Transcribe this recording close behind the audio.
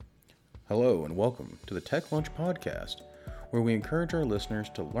Hello and welcome to the Tech Lunch Podcast, where we encourage our listeners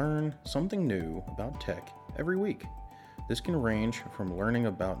to learn something new about tech every week. This can range from learning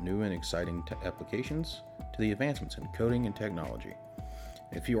about new and exciting applications to the advancements in coding and technology.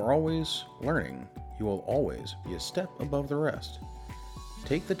 If you are always learning, you will always be a step above the rest.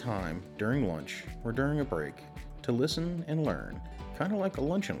 Take the time during lunch or during a break to listen and learn, kind of like a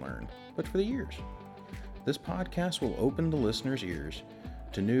lunch and learn, but for the ears. This podcast will open the listeners' ears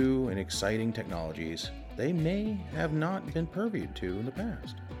to new and exciting technologies they may have not been purviewed to in the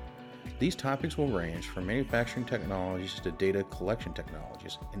past. These topics will range from manufacturing technologies to data collection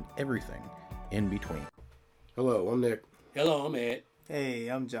technologies and everything in between. Hello, I'm Nick. Hello, I'm Ed. Hey,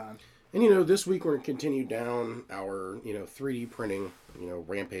 I'm John. And this week we're going to continue down our, 3D printing,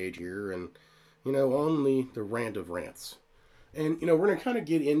 rampage here and, on the rant of rants. And, we're going to kind of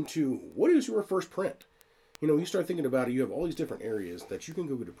get into what is your first print? You start thinking about it, you have all these different areas that you can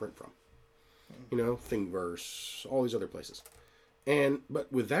go to print from. Thingiverse, all these other places.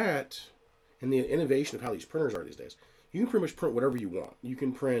 But with that, and the innovation of how these printers are these days, you can pretty much print whatever you want. You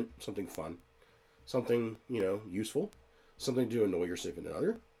can print something fun, something, useful, something to annoy your significant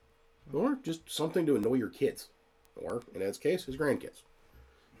other, or just something to annoy your kids. Or, in Ed's case, his grandkids.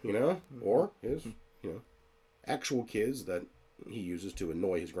 Or his, actual kids that he uses to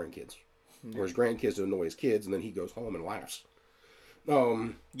annoy his grandkids. Or his grandkids to annoy his kids, and then he goes home and laughs.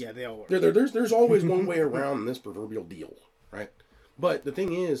 Yeah, they all work. There's always one way around this proverbial deal, right? But the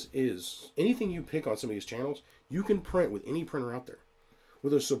thing is anything you pick on some of these channels, you can print with any printer out there.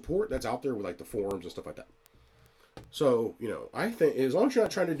 With the support that's out there with like the forums and stuff like that. So, I think as long as you're not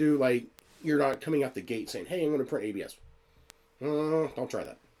trying to do you're not coming out the gate saying, hey, I'm going to print ABS. Don't try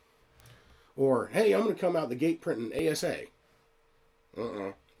that. Or, hey, I'm going to come out the gate printing ASA.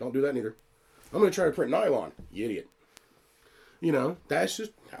 Don't do that neither. I'm going to try to print nylon. You idiot. That's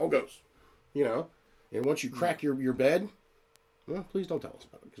just how it goes. And once you crack your bed, well, please don't tell us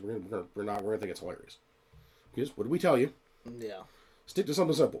about it because we're going to think it's hilarious. Because what did we tell you? Yeah. Stick to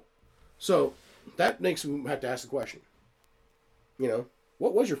something simple. So that makes me have to ask the question.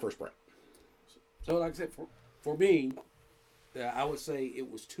 What was your first print? So, like I said, for me, I would say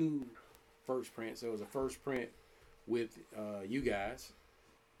it was two first prints. There was a first print with you guys,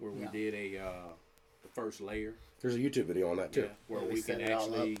 where we did the first layer. There's a YouTube video on that too. Yeah, where we can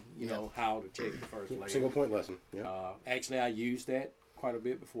actually, know how to check the first layer. Single point lesson. Yeah. Actually, I used that quite a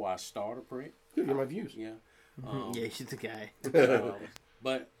bit before I start a print. Good, you're my views. Yeah. Yeah, she's the guy.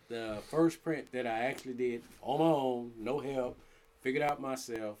 But the first print that I actually did on my own, no help, figured out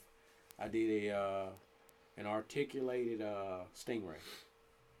myself, I did an articulated Stingray.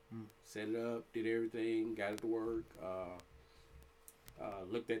 Set it up, did everything, got it to work.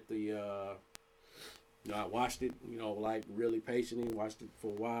 Looked at the, I watched it, really patiently, watched it for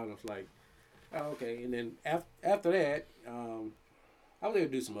a while, and I was like, oh, okay. And then after that, I was able to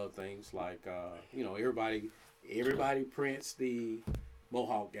do some other things, like, everybody prints the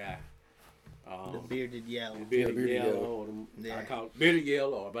Mohawk guy. The bearded yellow. The bearded yellow. I call it bearded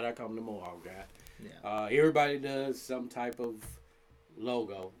yellow, but I call him the Mohawk guy. Yeah. Everybody does some type of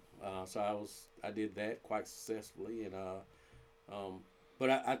logo. So I did that quite successfully, and but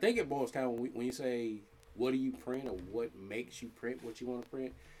I think it boils down when you say what do you print or what makes you print what you want to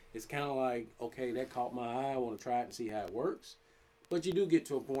print. It's kind of like, okay, that caught my eye. I want to try it and see how it works. But you do get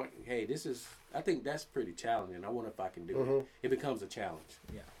to a point. Hey, I think that's pretty challenging. I wonder if I can do it. It becomes a challenge.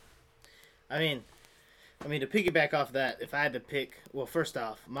 Yeah. I mean, to piggyback off that, if I had to pick, well, first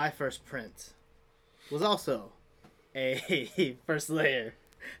off, my first print was also a first layer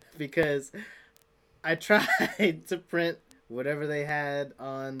because I tried to print whatever they had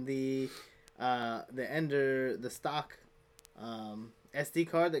on the Ender, the stock SD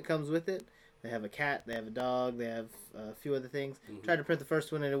card that comes with it. They have a cat, they have a dog, they have a few other things. Tried to print the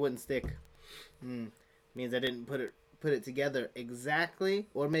first one and it wouldn't stick. Means I didn't put it together exactly,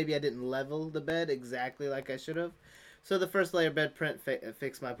 or maybe I didn't level the bed exactly like I should have. So the first layer bed print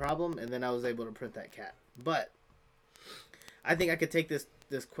fixed my problem, and then I was able to print that cat. But I think I could take this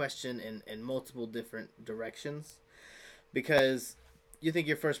question in multiple different directions, because you think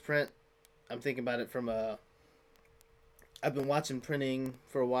your first print, I'm thinking about it from I've been watching printing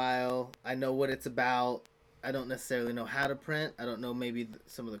for a while. I know what it's about. I don't necessarily know how to print. I don't know maybe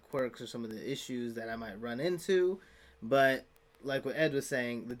some of the quirks or some of the issues that I might run into. But like what Ed was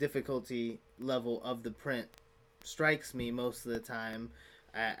saying, the difficulty level of the print strikes me most of the time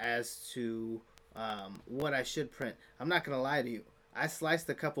as to what I should print. I'm not going to lie to you. I sliced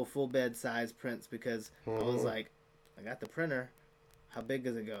a couple full bed size prints because I was like, I got the printer. How big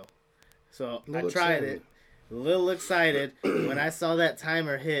does it go? So I tried it. A little excited when I saw that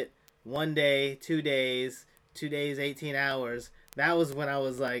timer hit 1 day, 2 days, 2 days, 18 hours. That was when I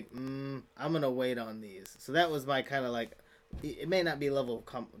was like, I'm going to wait on these. So that was my kind of like, it may not be level of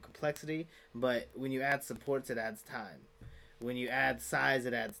complexity, but when you add supports, it adds time. When you add size,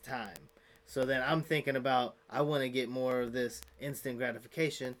 it adds time. So then I'm thinking about, I want to get more of this instant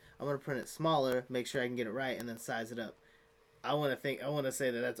gratification. I'm going to print it smaller, make sure I can get it right, and then size it up. I want to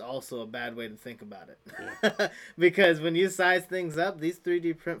say that that's also a bad way to think about it. Yeah. Because when you size things up, these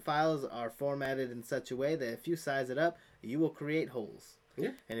 3D print files are formatted in such a way that if you size it up, you will create holes.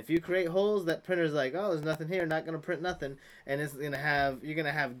 Yeah. And if you create holes, that printer's like, oh, there's nothing here, not going to print nothing. And you're going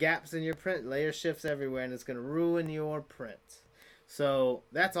to have gaps in your print, layer shifts everywhere, and it's going to ruin your print. So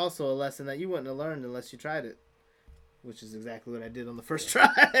that's also a lesson that you wouldn't have learned unless you tried it, which is exactly what I did on the first try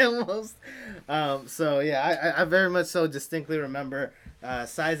almost. So yeah, I very much so distinctly remember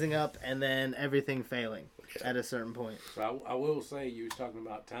sizing up and then everything failing at a certain point. So I will say, you were talking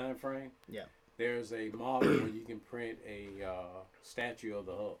about time frame. Yeah. There's a model where you can print a statue of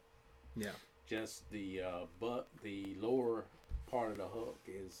the Hulk. Yeah. Just the lower part of the Hulk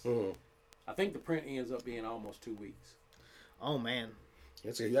is. Mm-hmm. I think the print ends up being almost 2 weeks. Oh man.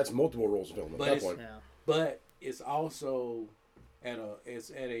 That's multiple rolls of film at that point. Yeah. But it's also at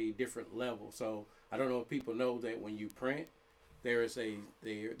a different level. So I don't know if people know that when you print, there is a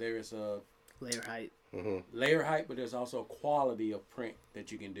layer height. Mm-hmm. Layer height, but there's also quality of print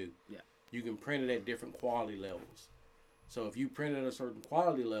that you can do. Yeah. You can print it at different quality levels. So if you print at a certain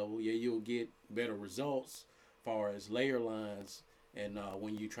quality level, you'll get better results as far as layer lines and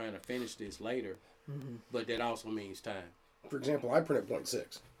when you're trying to finish this later. Mm-hmm. But that also means time. For example, I print at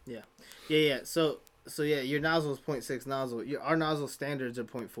 0.6. Yeah. So yeah, your nozzle is 0.6 nozzle. Our nozzle standards are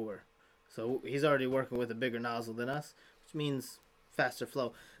 0.4. So he's already working with a bigger nozzle than us, which means faster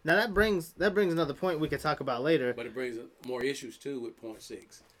flow. Now that brings another point we could talk about later. But it brings more issues too with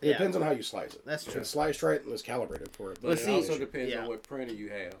 0.6. It depends on how you slice it. That's true. If it's sliced right and it's calibrated for it. But it also depends on what printer you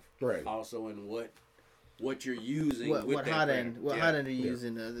have. Right. Also, and what you're using. What hot end are you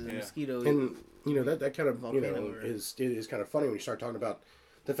using? The Mosquito. And that kind of is kind of funny when you start talking about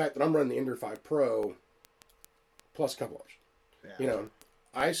the fact that I'm running the Ender 5 Pro plus a couple hours. Yeah.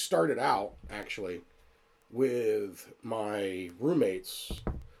 I started out actually with my roommate's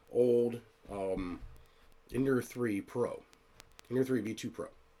old Ender 3 Pro, Ender 3 V2 Pro,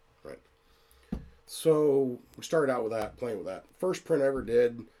 right? So we started out with that, playing with that. First print I ever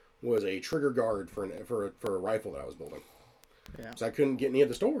did was a trigger guard for a rifle that I was building. Yeah. So I couldn't get any at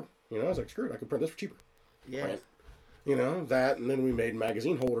the store. I was like, screw it, I could print this for cheaper. Yeah. Right? That, and then we made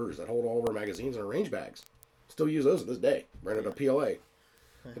magazine holders that hold all of our magazines in our range bags. Still use those to this day. Branded a PLA.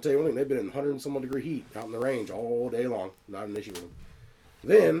 I'll tell you one thing, they've been in 100 and some odd degree heat out in the range all day long. Not an issue with them.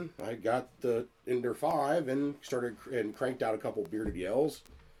 Then I got the Ender 5 and started and cranked out a couple bearded yells.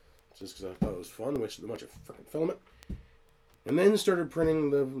 Just because I thought it was fun, with a bunch of freaking filament. And then started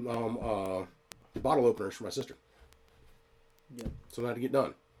printing the bottle openers for my sister. Yep. So I had to get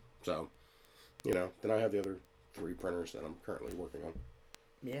done. So, then I have the other 3 printers that I'm currently working on.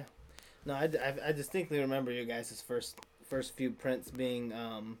 Yeah. No, I distinctly remember you guys' first few prints being,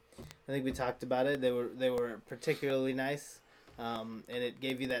 I think we talked about it. They were particularly nice, and it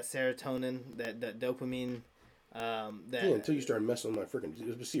gave you that serotonin, that dopamine. Until you started messing with my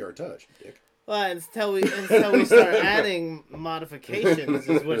freaking CR Touch, dick. Well, until we start adding modifications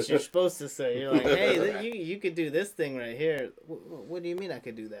is what you're supposed to say. You're like, hey, you could do this thing right here. What do you mean I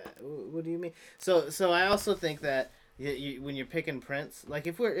could do that? What do you mean? So I also think that when you're picking prints, like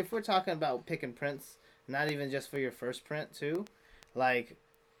if we're talking about picking prints, not even just for your first print too, like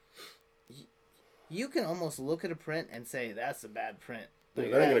you can almost look at a print and say that's a bad print.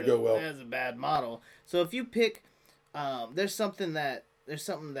 Like, that ain't gonna go well. That's a bad model. So if you pick, there's something that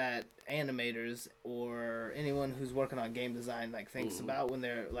animators or anyone who's working on game design thinks about when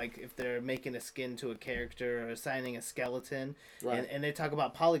they're if they're making a skin to a character or assigning a skeleton, right. and they talk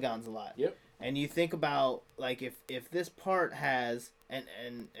about polygons a lot. Yep. And you think about if this part has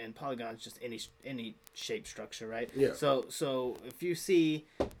and polygons just any shape structure, right? Yeah. So if you see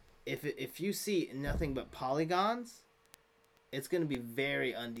nothing but polygons, it's going to be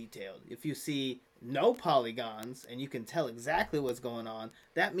very undetailed. If you see no polygons and you can tell exactly what's going on,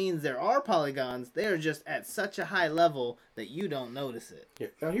 that means there are polygons. They are just at such a high level that you don't notice it. Yeah.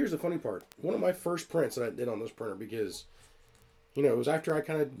 Now here's the funny part. One of my first prints that I did on this printer, because it was after I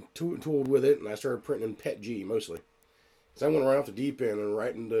kind of tooled with it and I started printing in PETG mostly. So I went right off the deep end and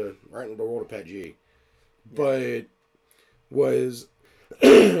right into the world of PETG. But was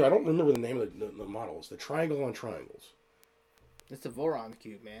I don't remember the name of the models. The triangle on triangles. It's a Voron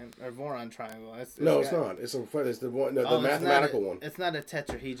cube, man, or Voron triangle. It's not. It's the one, the mathematical one. It's not a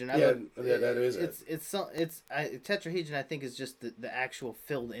tetrahedron. That is it. It's tetrahedron. I think is just the actual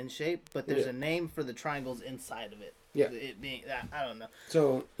filled in shape, but there's a name for the triangles inside of it. Yeah. It being I don't know.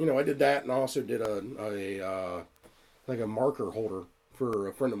 So I did that, and I also did a marker holder for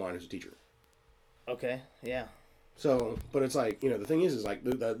a friend of mine who's a teacher. Okay. Yeah. So, but it's like the thing is like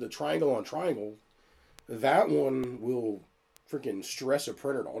the triangle on triangle, that one will freaking stress a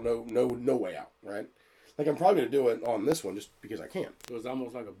printer all no way out, right? Like I'm probably gonna do it on this one just because I can. So it's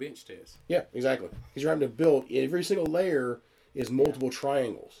almost like a bench test. Yeah, exactly. Because you're having to build every single layer is multiple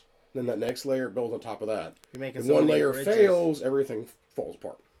triangles. Then that next layer builds on top of that. You're making if one layer fails, everything falls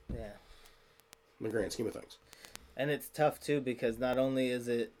apart. Yeah. In the grand scheme of things. And it's tough too because not only is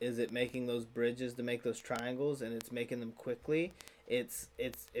it making those bridges to make those triangles and it's making them quickly. It's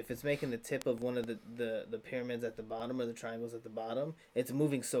if it's making the tip of one of the pyramids at the bottom or the triangles at the bottom, it's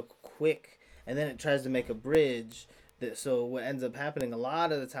moving so quick, and then it tries to make a bridge. So what ends up happening a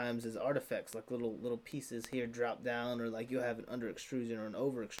lot of the times is artifacts, like little pieces here drop down, or like you have an under extrusion or an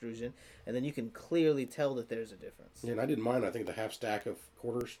over extrusion, and then you can clearly tell that there's a difference. Yeah, and I did mine. I think the half stack of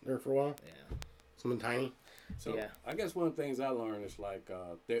quarters there for a while. Yeah, something tiny. So yeah. I guess one of the things I learned is like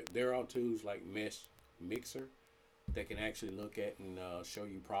there are tools like Mesh Mixer that can actually look at and show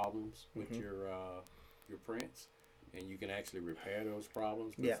you problems with your prints, and you can actually repair those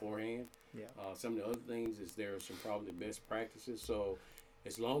problems beforehand. Yeah. Some of the other things is there are some probably best practices. So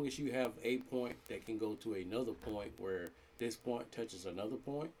as long as you have a point that can go to another point where this point touches another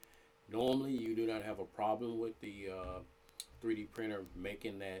point, normally you do not have a problem with the 3D printer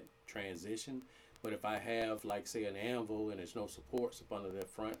making that transition. But if I have, like, say, an anvil and there's no supports up under the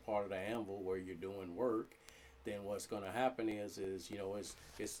front part of the anvil where you're doing work, then what's going to happen is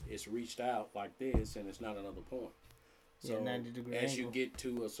it's reached out like this and it's not another point. So 90-degree as angle. you get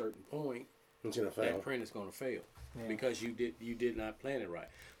to a certain point, it's gonna fail. that print is going to fail because you did not plan it right.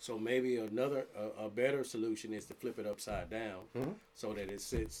 So maybe a better solution is to flip it upside down so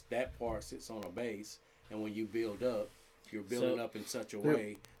that that part sits on a base, and when you build up, you're building up in such a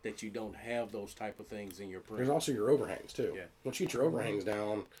way that you don't have those type of things in your print. There's also your overhangs too. Yeah. Once you get your overhangs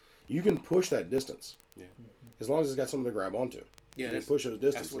down, you can push that distance. Yeah. As long as it's got something to grab onto. Yeah, you can push those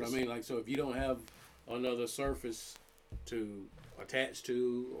distances. That's what I mean. Like, so if you don't have another surface to attach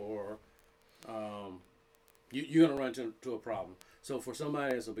to, or you're gonna run into a problem. So for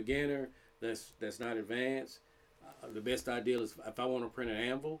somebody that's a beginner, that's not advanced, the best idea is if I want to print an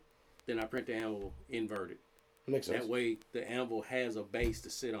anvil, then I print the anvil inverted. Makes sense. That way the anvil has a base to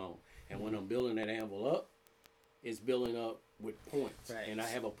sit on, and when I'm building that anvil up, it's building up with points, right. And I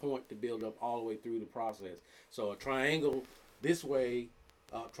have a point to build up all the way through the process. So a triangle this way,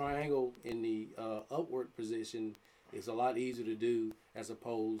 triangle in the upward position is a lot easier to do as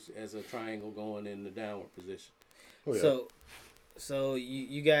opposed as a triangle going in the downward position. Oh, yeah. So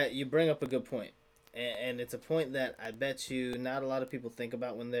you bring up a good point, and it's a point that I bet you not a lot of people think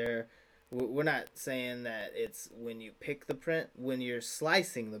about when they're. We're not saying that it's when you pick the print, when you're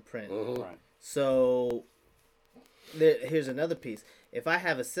slicing the print. Mm-hmm. Right. So here's another piece. If I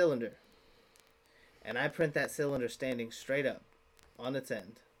have a cylinder and I print that cylinder standing straight up on its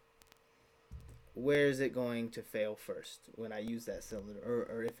end, where is it going to fail first when I use that cylinder,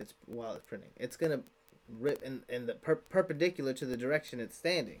 or if it's while it's printing? It's going to rip in the perpendicular to the direction it's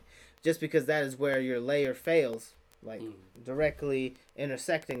standing, just because that is where your layer fails. Like directly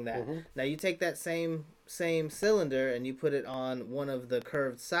intersecting that. Mm-hmm. Now you take that same cylinder and you put it on one of the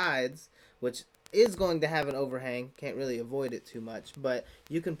curved sides, which is going to have an overhang. Can't really avoid it too much, but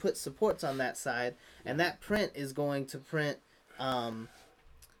you can put supports on that side, and that print is going to print.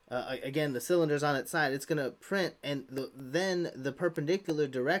 Again, the cylinder's on its side. It's going to print, and then the perpendicular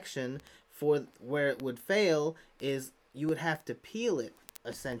direction for where it would fail is you would have to peel it,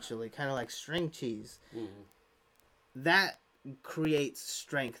 essentially, kind of like string cheese. Mm-hmm. That creates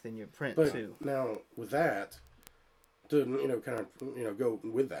strength in your print too. Now with that, to go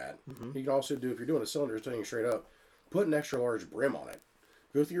with that, you can also do, if you're doing a cylinder staying straight up, put an extra large brim on it.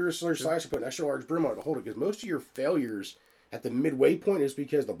 Go through your cylinder slicer, put an extra large brim on it to hold it, because most of your failures at the midway point is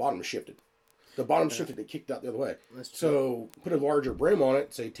because the bottom shifted. The bottom shifted and kicked out the other way. So put a larger brim on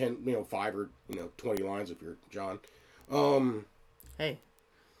it, say 10, 5 or 20 lines if you're John. Hey.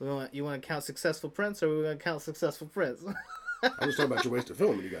 You want to count successful prints, or are we going to count successful prints? I'm just talking about your wasted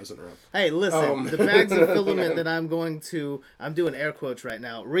filament you guys sitting around. Hey, listen, the bags of filament that I'm doing air quotes right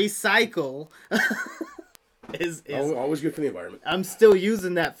now, recycle is always good for the environment. I'm still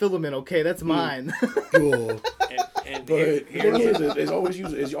using that filament, okay? That's mine. And And But the thing is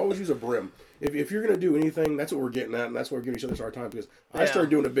always use a brim. If you're gonna do anything, that's what we're getting at, and that's why we're giving each other a hard time, because I started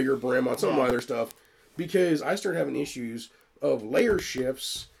doing a bigger brim on some of my other stuff because I started having issues of layer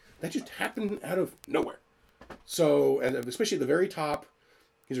shifts that just happen out of nowhere. So, and especially at the very top,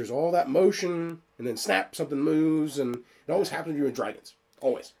 because there's all that motion, and then snap, something moves, and it always happens to you in dragons.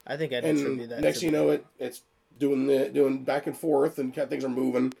 Always. I think I'd And attribute that. next thing you know, it's doing back and forth, and things are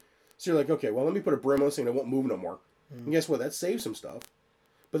moving. So you're like, okay, well, let me put a brim on this thing that won't move no more. And guess what? That saves some stuff.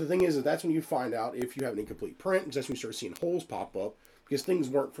 But the thing is that's when you find out if you have an incomplete print, because that's when you start seeing holes pop up, because things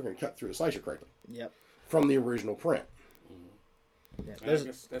weren't freaking cut through the slicer correctly. Yep. From the original print. Yeah,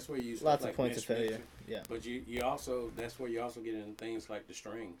 that's where you use lots of points of failure. Yeah. But you also, that's where you also get into things like the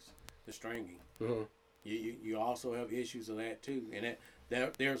strings, the stringing. Mm-hmm. You also have issues of that too, and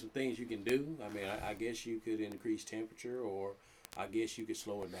there are some things you can do. I mean, I guess you could increase temperature, or I guess you could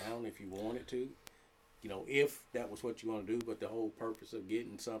slow it down if you wanted to. You know, if that was what you want to do. But the whole purpose of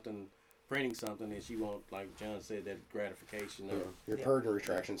getting something, printing something, is you want, like John said, that gratification of your purge and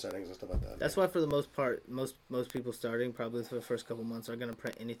retraction settings and stuff like that. That's why, for the most part, most people starting probably for the first couple months are going to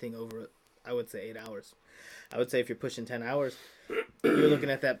print anything over, I would say, 8 hours. I would say if you're pushing 10 hours, you're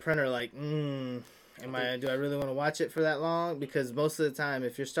looking at that printer like, do I really want to watch it for that long? Because most of the time,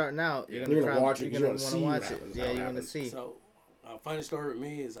 if you're starting out, you're going to watch it. You're going to want to watch it. Yeah, you're going to see. So, a funny story with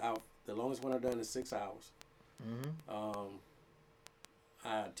me is the longest one I've done is 6 hours. Mm-hmm.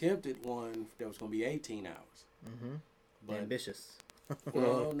 I attempted one that was going to be 18 hours. Mm-hmm. But, ambitious.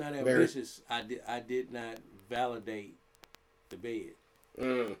 Well, not ambitious. I did not validate the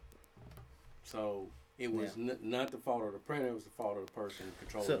bed. So it was not the fault of the printer. It was the fault of the person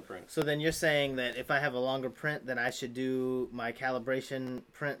controlling the printer. So then you're saying that if I have a longer print, then I should do my calibration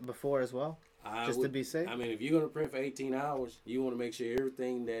print before as well? To be safe? I mean, if you're going to print for 18 hours, you want to make sure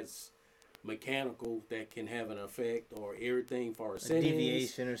everything that's mechanical that can have an effect, or everything for a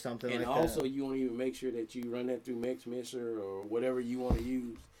deviation or something like that. And also, you want to even make sure that you run that through Mixer or whatever you want to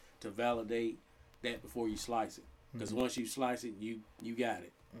use to validate that before you slice it. Because once you slice it, you got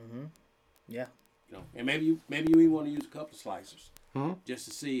it. Mm-hmm. Yeah. You know, and maybe you even want to use a couple of slicers just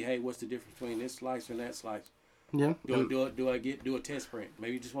to see, hey, what's the difference between this slicer and that slicer? Yeah. Do I do a test print?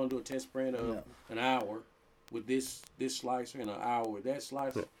 Maybe you just want to do a test print of an hour with this slicer and an hour with that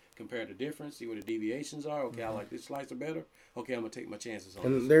slicer. Yeah. Compare the difference, see what the deviations are. Okay, I like this slicer better. Okay, I'm gonna take my chances on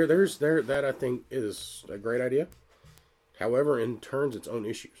this. And that I think is a great idea. However, it turns its own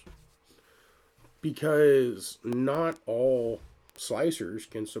issues, because not all slicers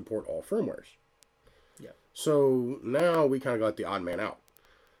can support all firmwares. Yeah. So now we kind of got the odd man out.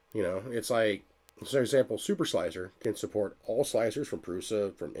 You know, it's like, for example, Super Slicer can support all slicers from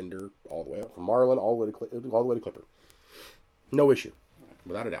Prusa, from Ender, all the way up, from Marlin, all the way to Clipper. No issue,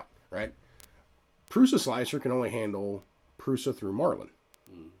 without a doubt, right? Prusa Slicer can only handle Prusa through Marlin,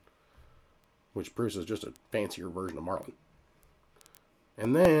 which Prusa is just a fancier version of Marlin.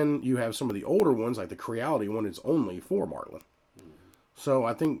 And then you have some of the older ones, like the Creality one is only for Marlin. So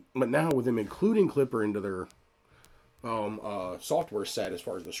I think, but now with them including Clipper into their software set as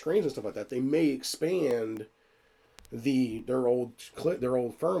far as the screens and stuff like that, they may expand their old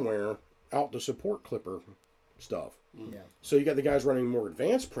firmware out to support Clipper stuff. Yeah. So you got the guys running more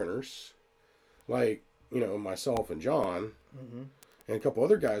advanced printers, like, you know, myself and John, and a couple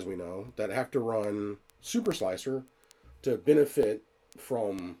other guys we know that have to run Super Slicer to benefit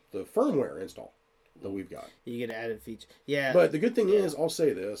from the firmware install that we've got. You get added feature. Yeah. But the good thing is, I'll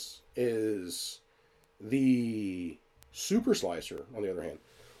say this, is the Super Slicer, on the other hand,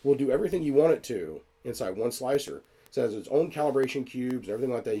 will do everything you want it to inside one slicer. It has its own calibration cubes and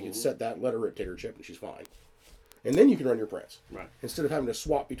everything like that. You can set that letter rotator chip and she's fine. And then you can run your prints. Right. Instead of having to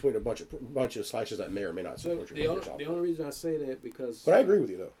swap between a bunch of slices that may or may not support your software. The only reason I say that, because... But I agree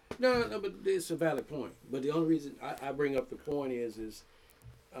with you, though. No, but it's a valid point. But the only reason I bring up the point is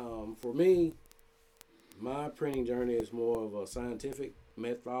for me, my printing journey is more of a scientific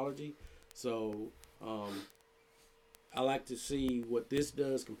methodology. So I like to see what this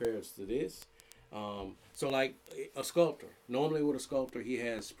does compares to this. So like a sculptor. Normally with a sculptor, he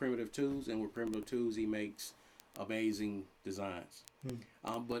has primitive tools, and with primitive tools, he makes amazing designs.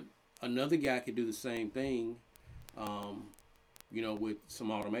 But another guy could do the same thing, you know, with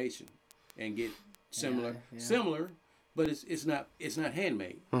some automation and get similar, but it's not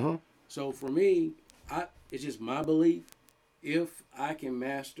handmade. So for me, it's just my belief, if I can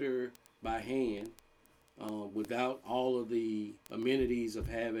master by hand without all of the amenities of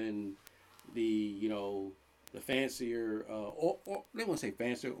having the, you know, the fancier, or I don't want to say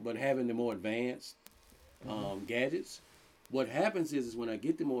fancier, but having the more advanced gadgets. What happens is when I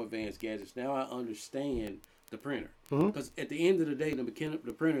get the more advanced gadgets, now I understand the printer. Because at the end of the day,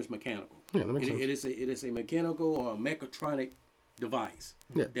 the printer is mechanical. Yeah, that makes sense. It is a mechanical or a mechatronic device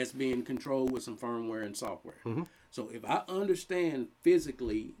that's being controlled with some firmware and software. So if I understand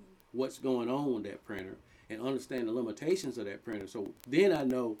physically what's going on with that printer and understand the limitations of that printer, so then I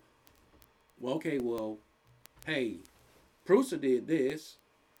know, well, okay, well, hey, Prusa did this,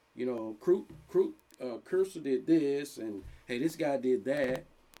 you know, Cursor did this, and hey, this guy did that,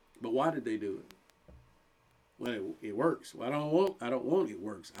 but why did they do it? Well, it works. Well, I don't want it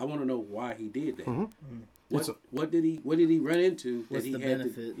works. I want to know why he did that. What did he run into What's that he the had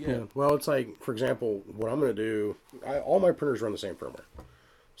benefit? to? Yeah. Well, it's like, for example, what I'm going to do, all my printers run the same firmware.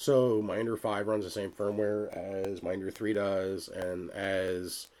 So my Ender 5 runs the same firmware as my Ender 3 does, and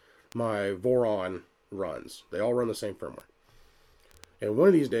as my Voron runs. They all run the same firmware. And one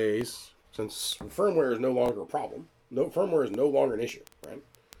of these days, since firmware is no longer a problem, firmware is no longer an issue, right?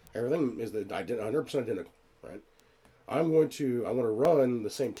 Everything is 100% identical, right? I want to run the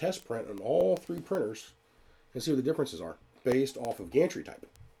same test print on all 3 printers and see what the differences are based off of gantry type.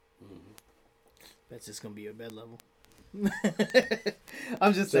 That's just gonna be your bed level.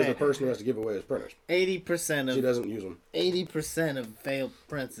 I'm just Says saying. the person who has to give away his printers. 80% of She doesn't use them. 80% of failed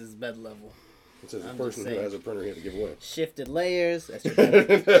prints is bed level. It says the I'm person just who saying. has a printer he has to give away. Shifted layers. That's your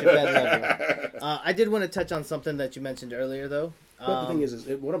bed level. I did want to touch on something that you mentioned earlier, though. But the thing is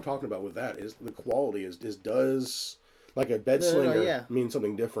what I'm talking about with that is the quality does like a bed slinger mean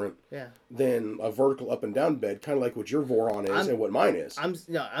something different than a vertical up and down bed, kind of like what your Voron is and what mine is.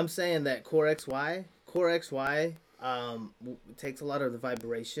 I'm saying that Core XY takes a lot of the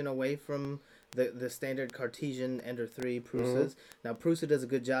vibration away from the standard Cartesian Ender 3 Prusas. Now Prusa does a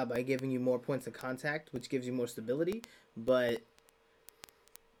good job by giving you more points of contact, which gives you more stability, but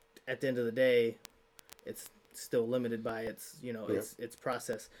at the end of the day, it's still limited by its its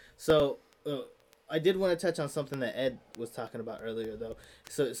process. So I did want to touch on something that Ed was talking about earlier, though.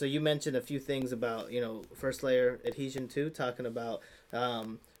 So you mentioned a few things about first layer adhesion too, talking about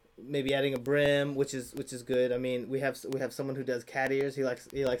maybe adding a brim, which is good. I mean, we have someone who does cat ears. He likes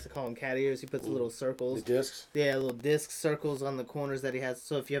to call them cat ears. He puts little circles. The discs. Yeah, little disc circles on the corners that he has.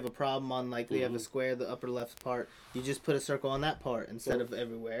 So if you have a problem on they have a square, the upper left part, you just put a circle on that part instead of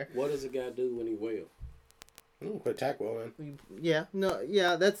everywhere. What does a guy do when he weld? Put tack weld in.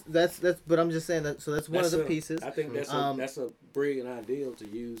 That's but I'm just saying that. So that's one of the pieces. I think that's a brilliant idea to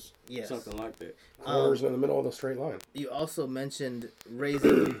use something like that. Corners in the middle of the straight line. You also mentioned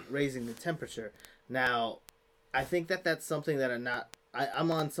raising the temperature. Now, I think that's something that I'm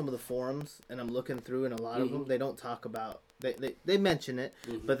on some of the forums and I'm looking through, and a lot of them they don't talk about. They mention it,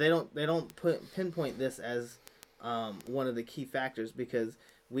 but they don't pinpoint this as one of the key factors, because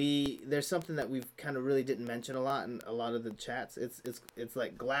there's something that we've kind of really didn't mention a lot in a lot of the chats. It's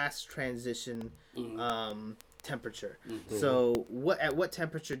like glass transition temperature. So at what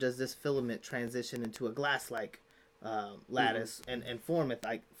temperature does this filament transition into a glass-like lattice and form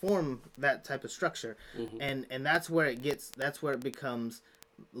that type of structure? And that's where it becomes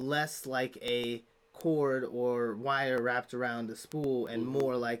less like a cord or wire wrapped around a spool and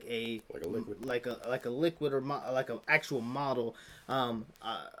more like a liquid, like a liquid or like an actual model.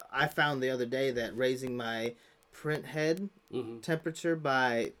 I found the other day that raising my print head temperature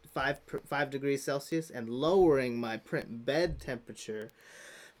by 5 degrees Celsius and lowering my print bed temperature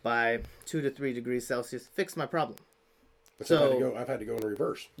by 2 to 3 degrees Celsius fixed my problem. So I've had to go in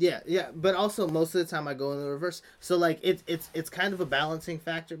reverse. Yeah, but also most of the time I go in the reverse. So like it's kind of a balancing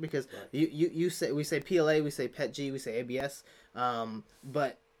factor, because we say PLA, we say PETG, we say ABS,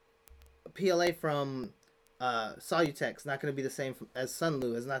 but PLA from Solutech not going to be the same as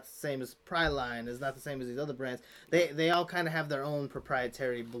Sunlu, is not the same as Pryline, is not the same as these other brands. They all kind of have their own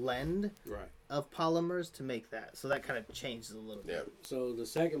proprietary blend of polymers to make that. So that kind of changes a little bit. So the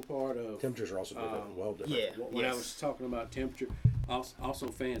second part of temperatures are also different. Well different. Yeah. When I was talking about temperature, also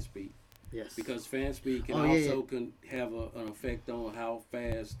fan speed. Yes. Because fan speed can can have an effect on how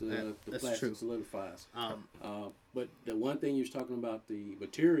fast the plastic solidifies. But the one thing you was talking about, the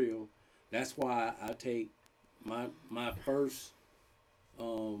material, that's why I take my first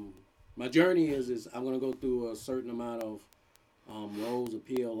my journey is I'm going to go through a certain amount of rolls of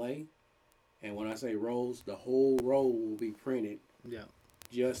PLA, and when I say rolls, the whole roll will be printed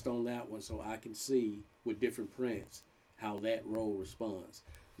just on that one, so I can see with different prints how that roll responds.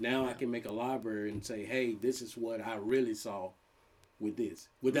 Now I can make a library and say, hey, this is what I really saw with this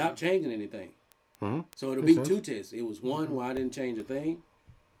without changing anything. So it'll be 2 tests. It was one where I didn't change a thing,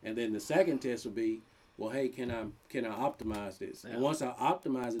 and then the second test will be, well, hey, can I optimize this? And once I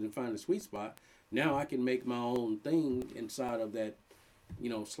optimize it and find a sweet spot, now I can make my own thing inside of that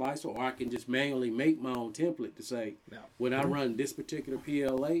slicer, or I can just manually make my own template to say, when I run this particular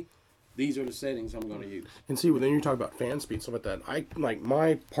PLA, these are the settings I'm going to use. And see, when you talk about fan speed, stuff like that, I like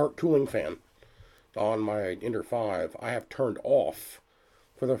my part cooling fan on my Ender 5, I have turned off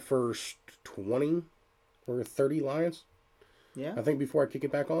for the first 20 or 30 lines. Yeah. I think before I kick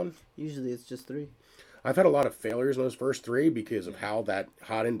it back on. Usually it's just 3. I've had a lot of failures in those first 3 because of how that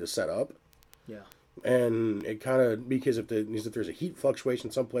hot end is set up. Yeah. And it kind of, because if there's a heat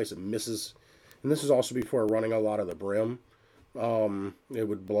fluctuation someplace, it misses. And this is also before running a lot of the brim. It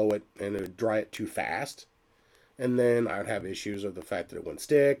would blow it and it would dry it too fast. And then I would have issues of the fact that it wouldn't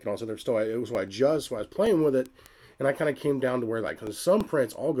stick and all this other stuff. I was playing with it, and I kind of came down to where, like, cause some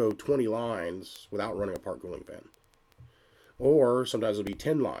prints I'll go 20 lines without running a part cooling fan. Or sometimes it'll be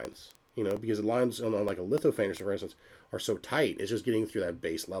 10 lines, because the lines on like a litho fan, for instance, are so tight, it's just getting through that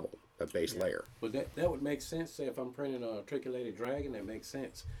base level, that base layer. But that would make sense. Say if I'm printing a articulated dragon, that makes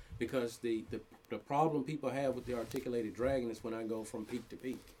sense. Because the problem people have with the articulated dragon is when I go from peak to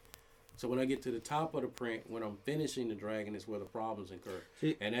peak. So when I get to the top of the print, when I'm finishing the dragon, is where the problems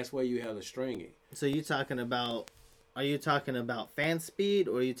occur. And that's where you have the stringing. So are you talking about fan speed,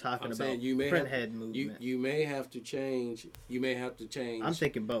 or are you talking about print head movement? You may have to change. I'm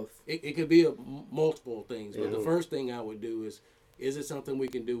thinking both. It could be multiple things. But the first thing I would do is it something we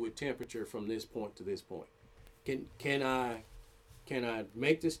can do with temperature from this point to this point? Can I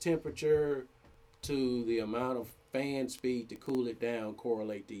make this temperature to the amount of fan speed to cool it down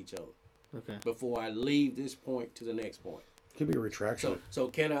correlate to each other? Okay. Before I leave this point to the next point. Could be a retraction. So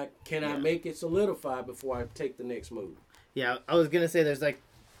can I make it solidify before I take the next move? Yeah, I was gonna say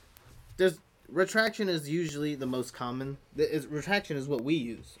there's retraction is usually the most common. Retraction is what we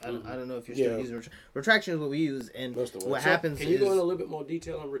use. I don't know if you're still using retraction is what we use, and what happens is... Can you go in a little bit more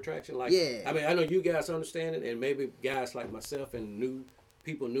detail on retraction? Like, yeah. I mean, I know you guys understand it, and maybe guys like myself and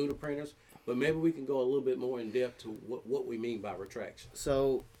people new to printers, but maybe we can go a little bit more in depth to what we mean by retraction.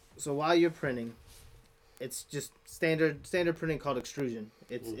 So while you're printing, it's just standard printing called extrusion.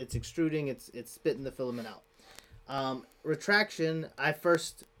 It's extruding. It's spitting the filament out. Retraction, I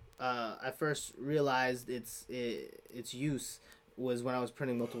first realized its use was when I was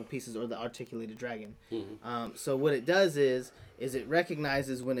printing multiple pieces, or the articulated dragon. Mm-hmm. So what it does is it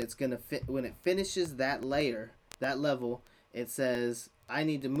recognizes when it's gonna when it finishes that layer, that level, it says I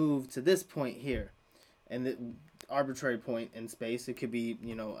need to move to this point here, and the arbitrary point in space. It could be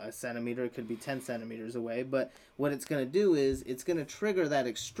a centimeter, it could be 10 centimeters away. But what it's gonna do is it's gonna trigger that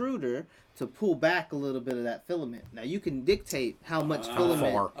extruder to pull back a little bit of that filament. Now you can dictate how much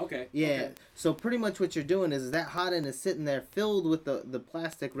filament. Far. Okay. Yeah. Okay. So pretty much what you're doing is that hot end is sitting there filled with the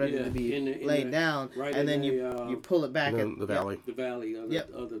plastic ready to be laid down, right, and then you pull it back the valley. The valley of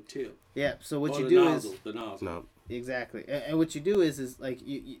the tip. Yeah. So what you the do nozzle, is the nozzle. No. Exactly, and what you do is like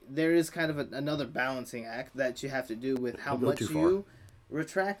there is kind of another balancing act that you have to do with how much you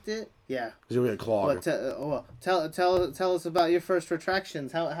retract it. Yeah. Because you'll get a clog. But tell us about your first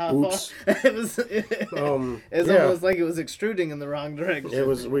retractions. How Oops. far? It was almost like it was extruding in the wrong direction. It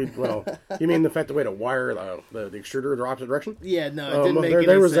was you mean the fact that we had to wire the extruder the opposite direction? Yeah, no, it didn't make any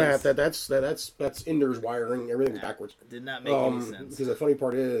there was sense. That's Ender's wiring. Everything's backwards. Did not make any sense. Because the funny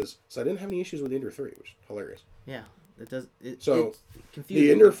part is, I didn't have any issues with Ender 3, which is hilarious. Yeah, it does. It's confusing.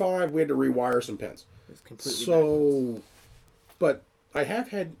 The Ender 5, we had to rewire some pins. It's completely backwards. But I have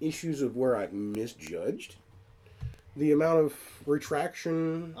had issues of where I've misjudged the amount of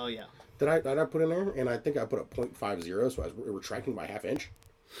retraction. Oh yeah. That I put in there, and I think I put a 0.50, so I was retracting by half inch.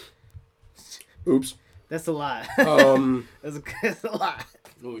 Oops. That's a lot. That's a lot.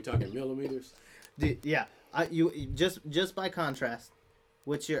 Are we talking millimeters? Yeah. You just by contrast,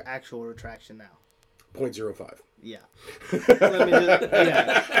 what's your actual retraction now? 0.05. Yeah. Let me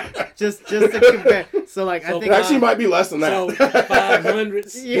just to compare. So I think it actually might be less than that. So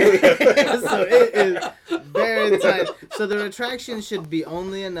 500s. Yeah. So it is very tight. So the retraction should be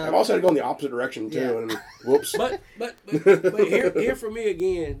only enough. I've also had to go in the opposite direction too, and whoops. But here for me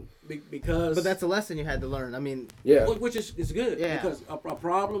again, because. But that's a lesson you had to learn. I mean. Yeah. Which is good. Yeah. Because a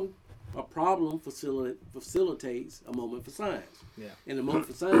problem facilitates a moment for science. Yeah. And the moment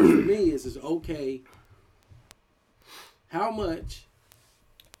for science for me is okay. How much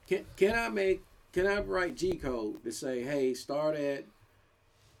can I write G code to say, hey, start at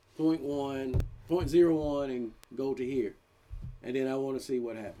 0.01 and go to here, and then I want to see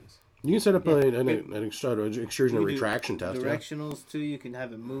what happens. You can set up an extrusion and retraction test. Directionals too. You can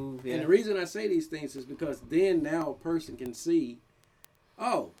have it move. Yeah. And the reason I say these things is because then now a person can see,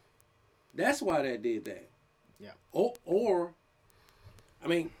 oh, that's why that did that. Yeah. Or I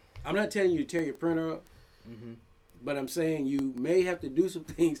mean, I'm not telling you to tear your printer up. Mm-hmm. but I'm saying you may have to do some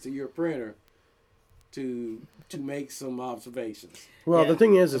things to your printer to make some observations. Well, the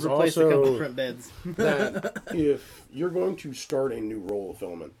thing is replace a couple also print beds. that if you're going to start a new roll of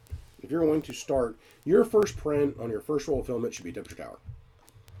filament, if you're going to start your first print on your first roll of filament should be temperature tower.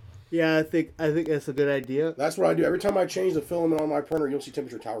 Yeah, I think that's a good idea. That's what I do. Every time I change the filament on my printer, you'll see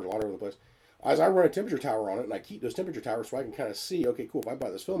temperature towers a lot over the place. As I run a temperature tower on it, and I keep those temperature towers so I can kind of see, okay, cool, if I buy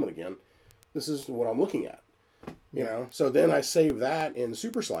this filament again, this is what I'm looking at. You know? So then I save that in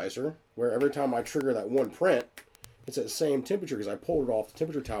Super Slicer, where every time I trigger that one print, it's at the same temperature because I pulled it off the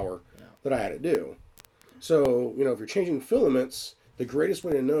temperature tower that I had it do. So, you know, if you're changing filaments, the greatest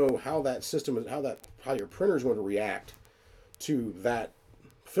way to know how that system is, how your printer is going to react to that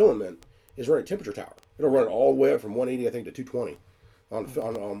filament is run a temperature tower. It'll run it all the way up from 180, I think, to 220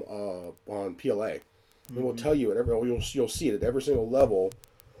 on PLA. And we'll tell you at you'll see it at every single level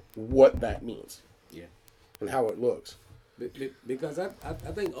what that means. Yeah. And how it looks. Because I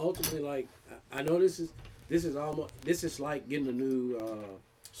think ultimately, like, I know this is like getting a new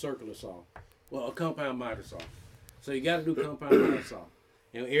circular saw, well, a compound miter saw. So you got to do compound miter saw.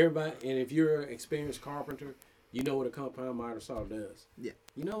 And everybody, and if you're an experienced carpenter, you know what a compound miter saw does. Yeah.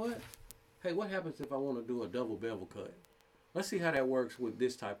 You know what? Hey, what happens if I want to do a double bevel cut? Let's see how that works with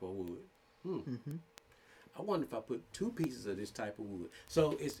this type of wood. I wonder if I put 2 pieces of this type of wood.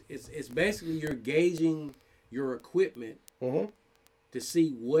 So it's basically you're gauging your equipment to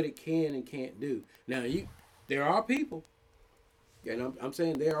see what it can and can't do. Now there are people, and I'm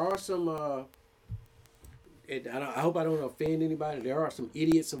saying there are some. I hope I don't offend anybody. There are some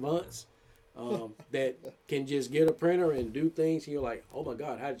idiot savants that can just get a printer and do things, and you're like, oh my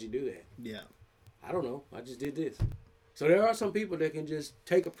God, how did you do that? Yeah. I don't know. I just did this. So there are some people that can just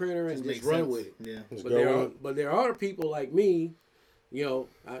take a printer and just run with it. Yeah. But there are people like me, you know,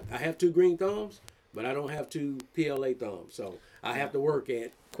 I have 2 green thumbs, but I don't have 2 PLA thumbs. So I have to work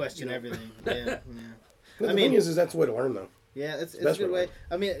at Question everything. Yeah. But the thing is that's the way to learn, though. Yeah, it's a good way.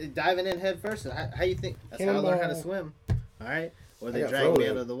 I mean, diving in head first. How you think? That's how I learned how to swim. All right. Or they dragged me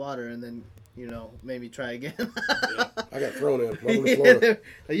out of the water and then, you know, made me try again. I got thrown in. You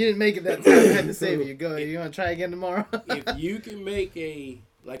didn't make it that time. I had to save you. You want to try again tomorrow? If you can make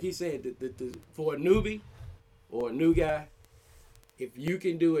like he said, for a newbie or a new guy, if you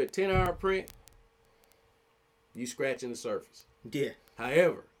can do a 10-hour print, you scratching the surface. Yeah.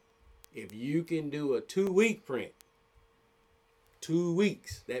 However, if you can do a 2-week print, 2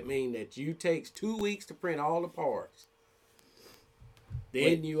 weeks, that means that you takes 2 weeks to print all the parts.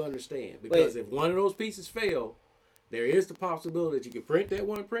 Then you understand. Because if one of those pieces fail, there is the possibility that you can print that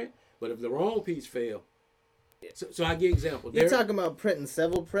one print, but if the wrong piece fail, so I give an example. You're talking about printing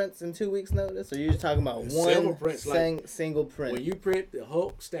several prints in 2 weeks' notice, or you're talking about one prints, single print? When you print the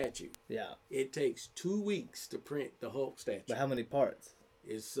Hulk statue, yeah, it takes 2 weeks to print the Hulk statue. But how many parts?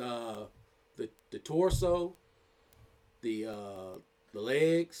 It's the torso, the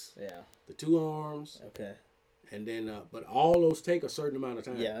legs, the 2 arms, okay, and then but all those take a certain amount of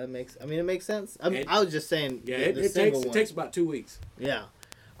time. Yeah, it makes sense. I was just saying. Yeah, it takes about 2 weeks. Yeah,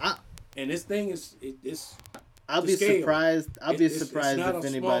 and this thing is it's. I'll be surprised. I'll be surprised if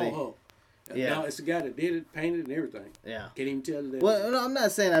anybody. Small Hulk. Yeah, now it's the guy that did it, painted it, and everything. Yeah, can't even tell you that. Well, no, I'm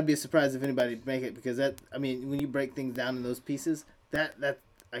not saying I'd be surprised if anybody make it because when you break things down in those pieces, I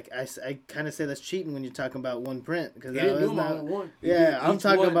kind of say that's cheating when you're talking about one print because he didn't do them all in one. Yeah, I'm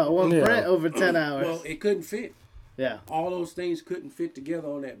talking about one print over 10 hours. Well, it couldn't fit. Yeah, all those things couldn't fit together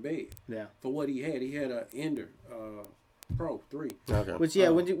on that bed. Yeah, for what he had an Ender Pro 3. Okay. Which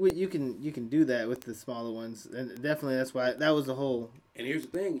when you can do that with the smaller ones, and definitely that's why that was the whole. And here's the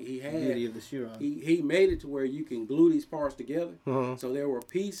thing: beauty of the Chiron. He made it to where you can glue these parts together. So there were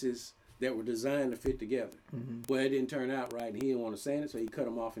pieces that were designed to fit together. Well, it didn't turn out right, and he didn't want to sand it, so he cut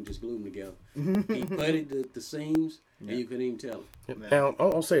them off and just glued them together. He putted the seams, and you couldn't even tell it. Now,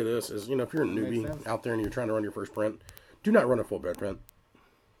 I'll say this: is if you're a newbie out there and you're trying to run your first print, do not run a full bed print.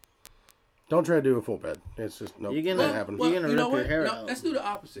 Don't try to do a full bed. It's just not happen. You're gonna rip your hair out. Let's do the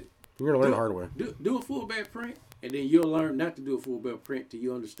opposite. You're gonna learn the hard way. Do a full bed print, and then you'll learn not to do a full bed print till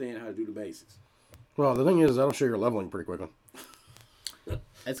you understand how to do the basics. Well, the thing is, that'll show your leveling pretty quickly.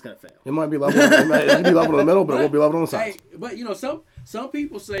 It's gonna fail. It might be leveled. It might be leveled in the middle, but it won't be leveled on the sides. Hey, but some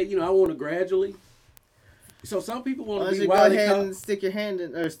people say I want to gradually. So some people want to be go ahead and stick your hand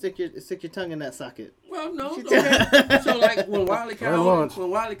in, or stick your tongue in that socket. Well, no. Okay. So like when Wile E.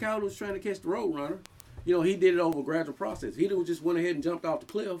 Coyote was trying to catch the Roadrunner, he did it over a gradual process. He didn't just went ahead and jumped off the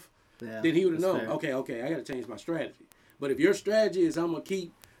cliff. Yeah, then he would have known. Fair. Okay, I got to change my strategy. But if your strategy is I'm gonna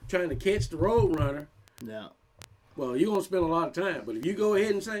keep trying to catch the Roadrunner, well, you're gonna spend a lot of time. But if you go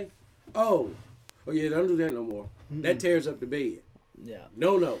ahead and say, oh yeah, don't do that no more. That tears up the bed. Yeah.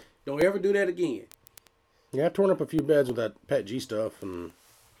 No. Don't ever do that again. Yeah, I've torn up a few beds with that Pet G stuff, and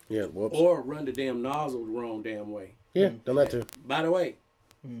yeah, whoops. Or run the damn nozzle the wrong damn way. Yeah, done that too. By the way,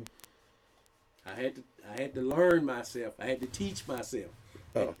 I had to learn myself. I had to teach myself.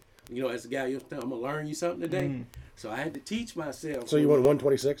 Oh. You know, as a guy, I'm gonna learn you something today. So I had to teach myself. So you went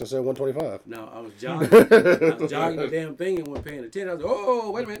 126 instead of 125? No, I was jogging. I was jogging the damn thing and wasn't paying attention. I was like,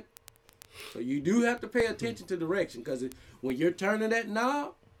 oh, wait a minute. So you do have to pay attention to direction, because when you're turning that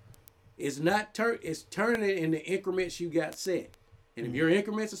knob, it's turning it in the increments you got set. And if your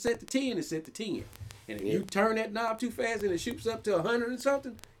increments are set to 10, it's set to 10. And if you turn that knob too fast and it shoots up to 100 and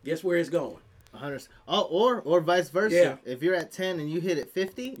something, guess where it's going? 100. Oh, or vice versa. Yeah. If you're at 10 and you hit it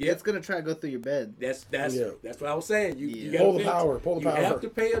 50, it's gonna try to go through your bed. That's what I was saying. You Pull the power. You have to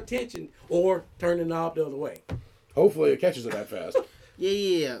pay attention or turn the knob the other way. Hopefully it catches it that fast.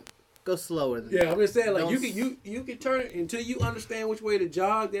 Yeah. Go slower than Yeah, that. I'm just saying, like, Don't you can turn it until you understand which way to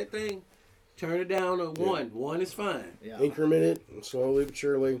jog that thing. Turn it down to 1. 1 is fine. Yeah. Increment it slowly but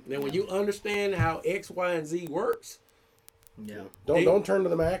surely. Then when you understand how X, Y, and Z works, Yeah. Don't turn to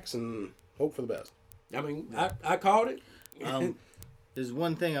the max and hope for the best. I mean, I called it. There's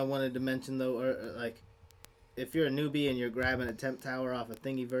one thing I wanted to mention though, or like, if you're a newbie and you're grabbing a temp tower off a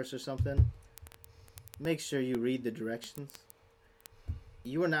Thingiverse or something, make sure you read the directions.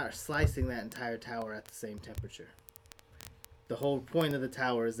 You are not slicing that entire tower at the same temperature. The whole point of the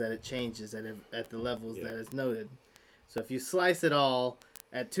tower is that it changes at the levels that is noted. So if you slice it all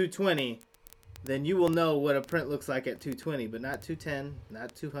at 220, then you will know what a print looks like at 220, but not 210,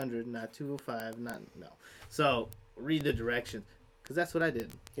 not 200, not 205, no. So read the directions, because that's what I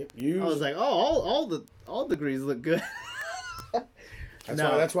did. Yep, I was like, oh, all degrees look good.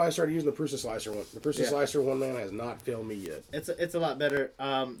 That's why I started using the Prusa Slicer one. The Prusa Slicer one, man, has not failed me yet. It's a lot better.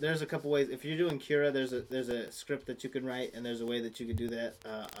 There's a couple ways. If you're doing Cura, there's a script that you can write, and there's a way that you could do that.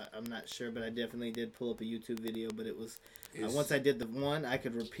 I'm not sure, but I definitely did pull up a YouTube video. But it was once I did the one, I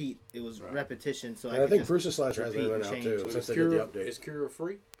could repeat. It was repetition, so I think Prusa Slicer has one out too. So since they did the update. Is Cura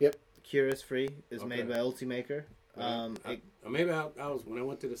free? Yep. Cura is free. It's made by Ultimaker. Maybe I was when I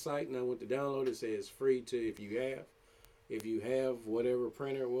went to the site and I went to download it. It says free to if you have whatever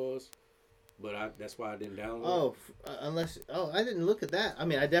printer it was, but that's why I didn't download. I didn't look at that. I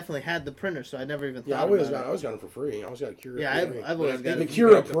mean, I definitely had the printer, so I never even thought I always about it. I always got them for free. I always got a Cura. Yeah, I've always got the it.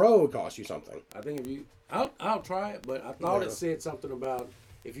 Cura Pro costs you something. I think if you, I'll try it, but I thought it said something about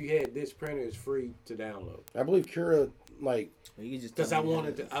if you had this printer, it's free to download. I believe Cura because I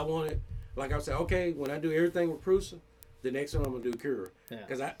wanted, like I said, okay, when I do everything with Prusa, the next one I'm gonna do Cura.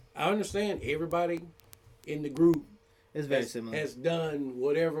 Because I understand everybody in the group. It's very similar. Has done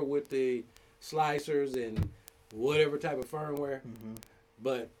whatever with the slicers and whatever type of firmware,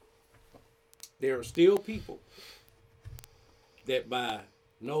 but there are still people that buy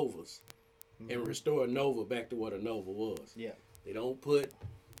Novas and restore a Nova back to what a Nova was. Yeah. They don't put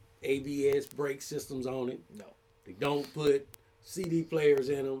ABS brake systems on it. No. They don't put CD players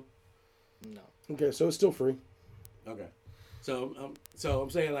in them. No. Okay, so it's still free. Okay. So I'm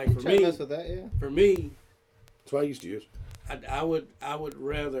saying, like, for Try to me, mess with that, yeah. for me, that's what I used to use. I would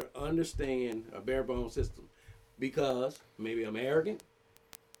rather understand a bare bones system, because maybe I'm arrogant.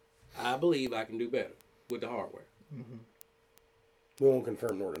 I believe I can do better with the hardware. We won't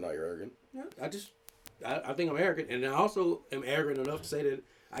confirm nor deny you're arrogant. Yeah, I think I'm arrogant, and I also am arrogant enough to say that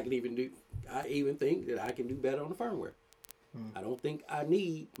I even think that I can do better on the firmware. I don't think I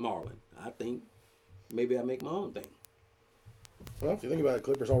need Marlin. I think maybe I make my own thing. Well, if you think about it,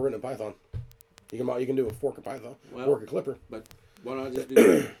 Clipper's all written in Python. You can do a fork of Python, fork of Clipper. But why don't I just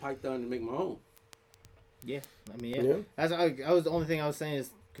do Python and make my own? Yeah, I mean, I was the only thing I was saying is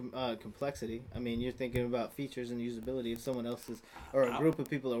complexity. I mean, you're thinking about features and usability. If someone else is, or a group of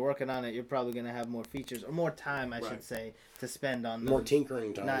people are working on it, you're probably going to have more features or more time, I should say, to spend on more those.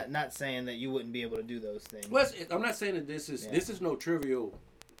 tinkering time. Not saying that you wouldn't be able to do those things. Well, I'm not saying that this is no trivial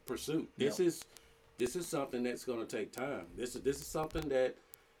pursuit. This is something that's going to take time. This is something that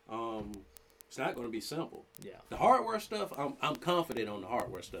it's not going to be simple. Yeah. The hardware stuff, I'm confident on the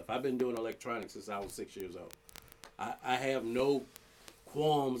hardware stuff. I've been doing electronics since I was 6 years old. I have no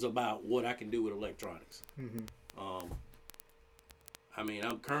qualms about what I can do with electronics. I mean,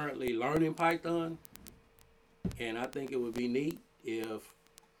 I'm currently learning Python, and I think it would be neat if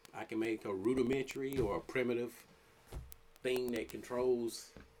I can make a rudimentary or a primitive thing that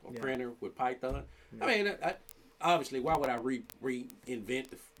controls a printer with Python. I mean, obviously, why would I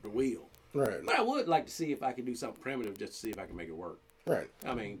reinvent the wheel? Right. But I would like to see if I could do something primitive just to see if I can make it work. Right.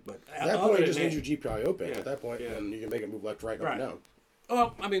 I mean, but at that point, you just need your GPIO pin. Yeah, At that point, and you can make it move left, right, up, and down.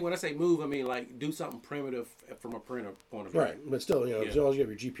 Oh, I mean, when I say move, I mean like do something primitive from a printer point of view. Right, but still, as long as you have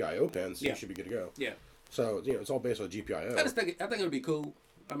your GPIO pins, Yeah. you should be good to go. Yeah. So it's all based on GPIO. I think it'll be cool.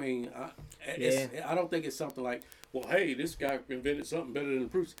 I mean, I don't think it's something like, well, hey, this guy invented something better than the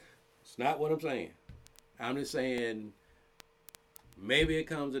Proofs. It's not what I'm saying. I'm just saying maybe it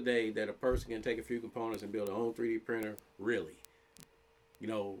comes a day that a person can take a few components and build their own 3D printer, really.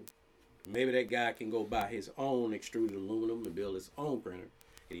 Maybe that guy can go buy his own extruded aluminum and build his own printer.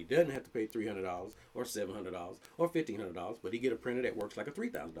 And he doesn't have to pay $300 or $700 or $1,500, but he get a printer that works like a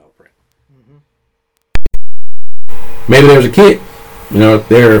 $3,000 print. Mm-hmm. Maybe there's a kit,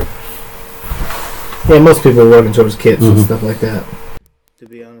 there. Yeah, most people are working towards kits and stuff like that. To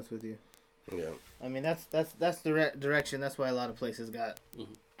be honest with you. Yeah. I mean, that's the direction. That's why a lot of places got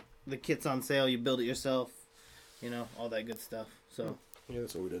the kits on sale. You build it yourself, all that good stuff. So yeah,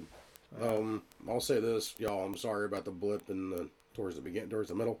 that's what we did. I'll say this, y'all. I'm sorry about the blip towards the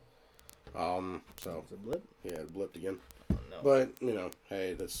middle. So it's a blip. Yeah, it blipped again. Oh, no. But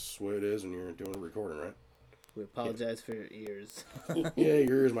hey, that's what it is when you're doing a recording, right? We apologize for your ears. Yeah,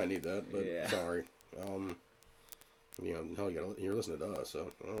 your ears might need that, but yeah. Sorry. Hell, you're listening to us,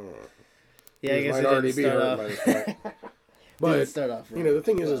 so. Yeah, I guess it already be heard by this point. But start off wrong. The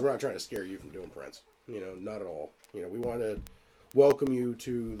thing is we're not trying to scare you from doing prints. Not at all. We want to welcome you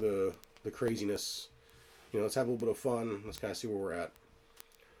to the craziness. Let's have a little bit of fun. Let's kind of see where we're at.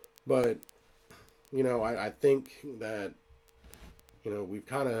 But I think that we've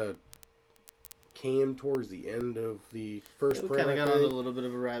kind of came towards the end of the first print. We kind of got on a little bit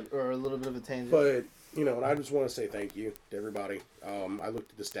of a little bit of a tangent. But and I just want to say thank you to everybody. I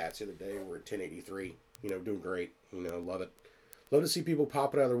looked at the stats the other day. We're at 1083. Doing great. Love it. Love to see people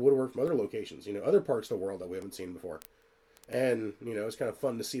popping out of their woodwork from other locations. Other parts of the world that we haven't seen before. And it's kind of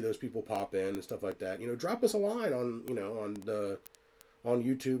fun to see those people pop in and stuff like that. Drop us a line on on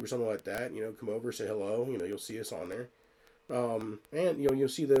YouTube or something like that. Come over, say hello. You'll see us on there. And you'll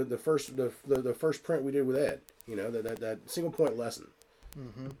see the first print we did with Ed. That single point lesson.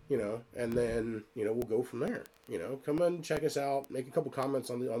 Mm-hmm. And then we'll go from there. Come on, check us out. Make a couple comments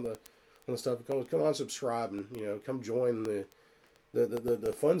on the stuff. Come on, subscribe, and come join the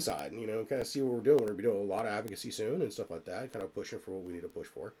fun side. Kind of see what we're doing. We'll be doing a lot of advocacy soon and stuff like that. Kind of pushing for what we need to push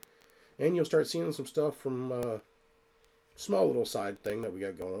for. And you'll start seeing some stuff from small little side thing that we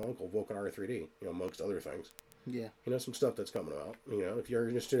got going on called Vulcan R3D. Amongst other things. Yeah. Some stuff that's coming out. If you're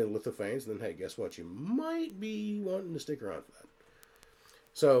interested in lithophanes, then hey, guess what? You might be wanting to stick around for that.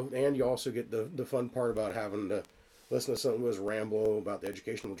 So, and you also get the fun part about having to listen to something with us ramble about the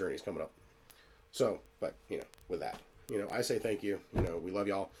educational journeys coming up. So, but, with that, I say thank you. We love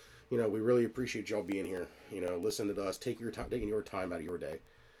y'all. We really appreciate y'all being here. Listening to us, taking your time out of your day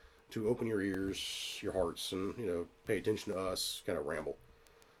to open your ears, your hearts, and, pay attention to us, kind of ramble.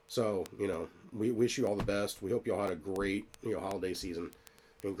 So, we wish you all the best. We hope y'all had a great, holiday season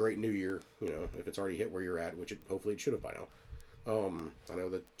and great new year, if it's already hit where you're at, which hopefully it should have by now. I know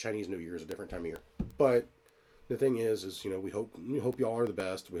the Chinese New Year is a different time of year, but the thing is we hope y'all are the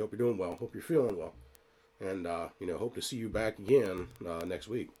best. We hope you're doing well. Hope you're feeling well, and hope to see you back again next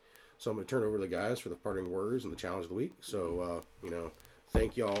week. So I'm going to turn over to the guys for the parting words and the challenge of the week. So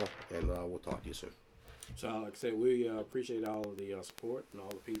thank y'all, and we'll talk to you soon. So like I said, we appreciate all of the support and all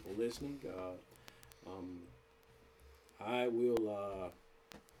the people listening. I will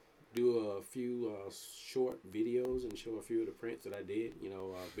do a few short videos and show a few of the prints that I did,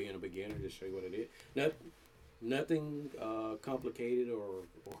 being a beginner, just show you what I did. Nothing complicated or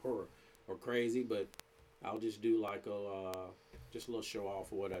crazy, but I'll just do like just a little show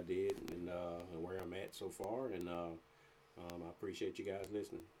off of what I did and where I'm at so far, and I appreciate you guys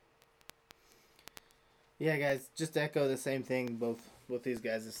listening. Yeah, guys, just to echo the same thing both these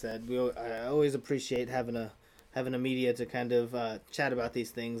guys have said. I always appreciate having a media to kind of chat about these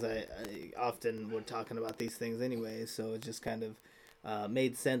things. I often we're talking about these things anyway, so it just kind of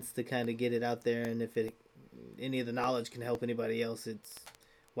made sense to kind of get it out there. And if any of the knowledge can help anybody else,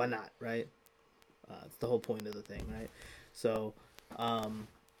 why not, right? It's the whole point of the thing, right? So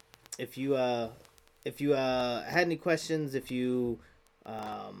if you had any questions, if you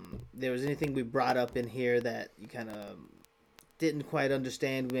there was anything we brought up in here that you kind of didn't quite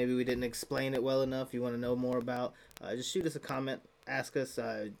understand, maybe we didn't explain it well enough, you want to know more about, just shoot us a comment, ask us,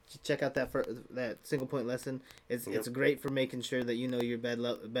 check out that single point lesson. It's great for making sure that your bed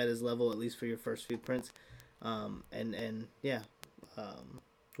is level, at least for your first few prints.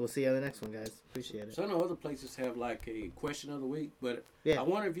 We'll see you on the next one, guys. Appreciate it. So I know other places have like a question of the week, but yeah. I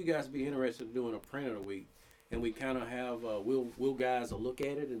wonder if you guys would be interested in doing a print of the week, and we kind of have we'll guys will look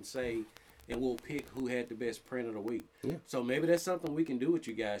at it and say, and we'll pick who had the best print of the week. Yeah. So maybe that's something we can do with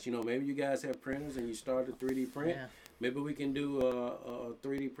you guys. You know, maybe you guys have printers and you start a 3D print. Yeah. Maybe we can do a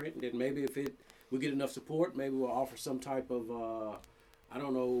 3D print, and then maybe if we get enough support, maybe we'll offer some type of I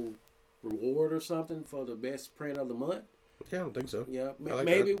don't know, reward or something for the best print of the month. Yeah, I don't think so. Yeah, like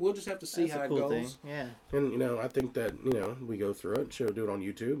maybe that. we'll just have to see That's how a cool it goes. thing. Yeah. And, you know, I think that, you know, we go through it, do it on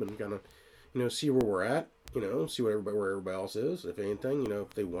YouTube and kind of, you know, see where we're at, you know, see where everybody else is. If anything, you know,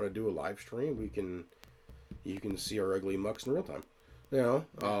 if they want to do a live stream, you can see our ugly mucks in real time. You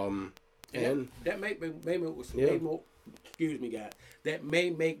know, and that may more, excuse me, guys. That may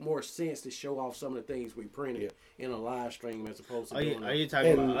make more sense to show off some of the things we printed in a live stream as opposed to. Are you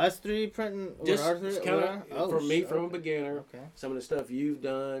talking about us 3D printing? Just kind of from me, from a okay. beginner. Okay. Some of the stuff you've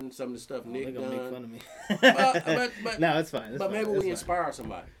done, some of the stuff Nick They're gonna done. make fun of me. but no, it's fine. But maybe we inspire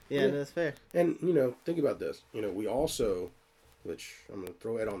somebody. Yeah, that's fair. And, you know, think about this. You know, we also, which I'm going to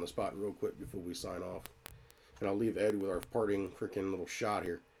throw Ed on the spot real quick before we sign off. And I'll leave Ed with our parting freaking little shot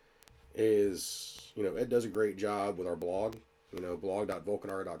here. Is, you know, Ed does a great job with our blog. You know,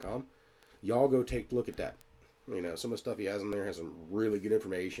 blog.vulcanara.com. Y'all go take a look at that. You know, some of the stuff he has in there has some really good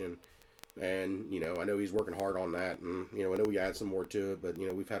information. And, you know, I know he's working hard on that. And, you know, I know we add some more to it. But, you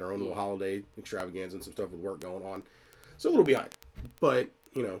know, we've had our own little holiday extravaganza and some stuff with work going on. So a little behind. But,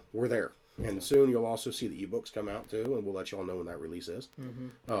 you know, we're there. And soon you'll also see the ebooks come out too. And we'll let y'all know when that release is.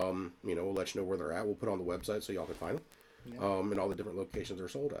 Mm-hmm. You know, we'll let you know where they're at. We'll put it on the website so y'all can find them. Yeah. And all the different locations they're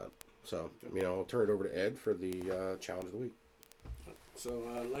sold at. So, you know, I'll turn it over to Ed for the challenge of the week. So,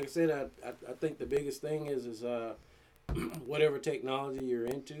 like I said, I think the biggest thing is whatever technology you're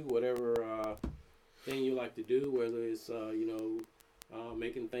into, whatever thing you like to do, whether it's, you know,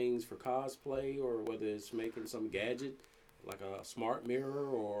 making things for cosplay or whether it's making some gadget like a smart mirror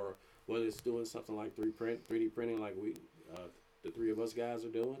or whether it's doing something like 3D printing like the three of us guys are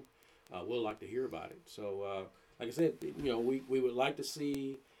doing, we'll like to hear about it. So, like I said, you know, we would like to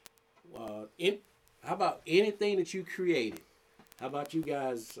see, how about anything that you created? How about you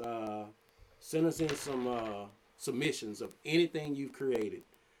guys send us in some submissions of anything you've created?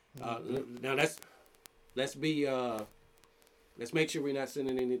 Now let's make sure we're not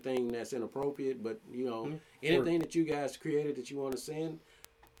sending anything that's inappropriate, but you know, anything that you guys created that you want to send.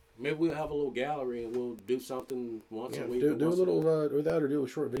 Maybe we'll have a little gallery and we'll do something once a week. Do a little without or do a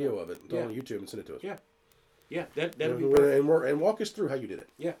short video of it on YouTube and send it to us. Yeah, that'd be perfect. And walk us through how you did it.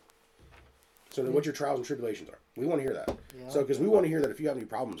 Yeah. So what your trials and tribulations are. We want to hear that. Yeah. So because we want to hear that if you have any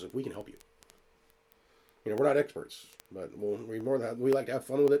problems, if we can help you. You know, we're not experts, but we like to have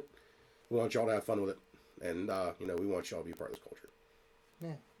fun with it. We want y'all to have fun with it, and you know, we want y'all to be part of this culture.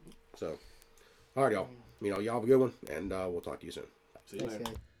 Yeah. So, all right, y'all. You know, y'all have a good one, and we'll talk to you soon. See you later.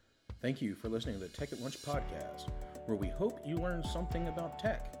 Thank you for listening to the Tech at Lunch podcast, where we hope you learned something about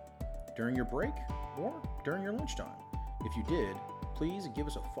tech during your break or during your lunchtime. If you did, please give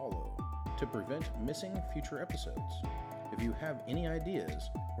us a follow to prevent missing future episodes. If you have any ideas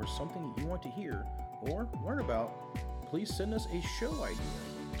or something you want to hear or learn about, please send us a show idea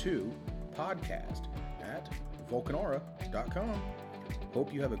to podcast@vulcanara.com.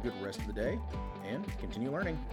 Hope you have a good rest of the day and continue learning.